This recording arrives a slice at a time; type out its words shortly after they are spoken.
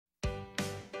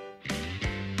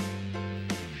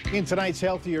In tonight's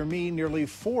Healthier Me, nearly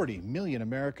 40 million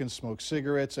Americans smoke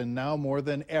cigarettes, and now more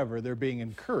than ever, they're being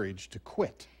encouraged to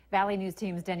quit. Valley News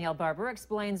Team's Danielle Barber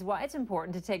explains why it's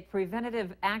important to take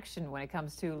preventative action when it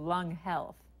comes to lung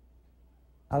health.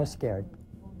 I was scared.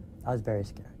 I was very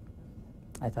scared.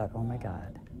 I thought, oh my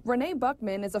God. Renee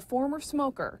Buckman is a former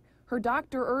smoker. Her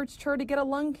doctor urged her to get a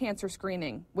lung cancer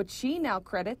screening, which she now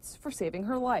credits for saving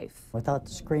her life. Without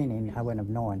the screening, I wouldn't have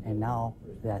known, and now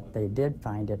that they did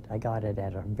find it, I got it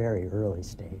at a very early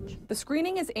stage. The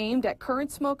screening is aimed at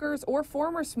current smokers or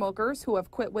former smokers who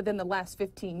have quit within the last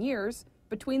 15 years,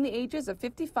 between the ages of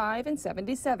 55 and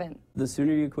 77. The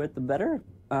sooner you quit, the better,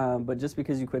 but just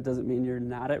because you quit doesn't mean you're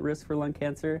not at risk for lung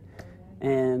cancer.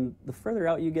 And the further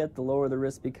out you get, the lower the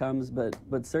risk becomes, but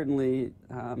certainly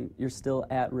you're still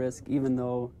at risk even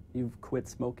though you've quit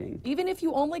smoking. Even if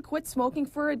you only quit smoking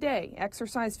for a day,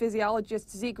 exercise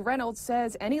physiologist Zeke Reynolds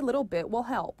says any little bit will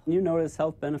help. You notice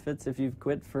health benefits if you've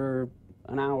quit for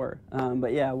an hour,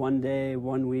 but yeah, 1 day,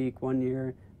 1 week, 1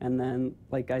 year, and then,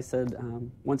 like I said,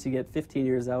 once you get 15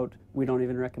 years out, we don't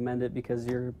even recommend it because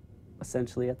you're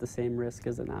essentially at the same risk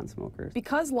as a non-smoker.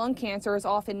 Because lung cancer is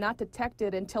often not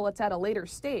detected until it's at a later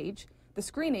stage, the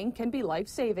screening can be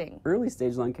life-saving. Early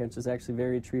stage lung cancer is actually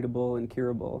very treatable and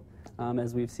curable,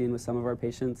 as we've seen with some of our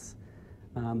patients.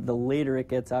 The later it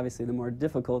gets, obviously, the more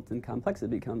difficult and complex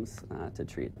it becomes to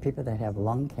treat. People that have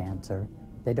lung cancer,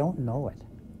 they don't know it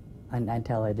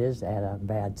until it is at a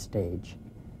bad stage,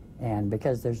 and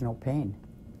because there's no pain.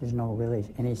 There's no really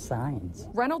any signs.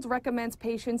 Reynolds recommends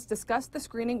patients discuss the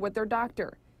screening with their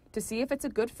doctor to see if it's a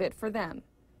good fit for them.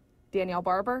 Danielle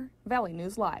Barber, Valley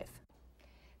News Live.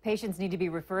 Patients need to be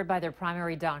referred by their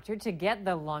primary doctor to get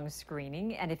the lung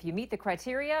screening, and if you meet the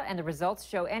criteria and the results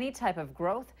show any type of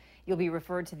growth, you'll be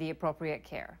referred to the appropriate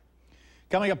care.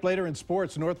 Coming up later in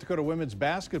sports, North Dakota women's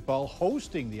basketball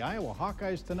hosting the Iowa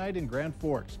Hawkeyes tonight in Grand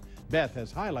Forks. Beth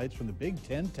has highlights from the Big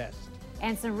Ten test.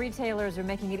 And some retailers are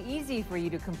making it easy for you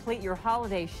to complete your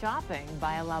holiday shopping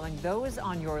by allowing those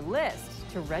on your list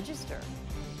to register.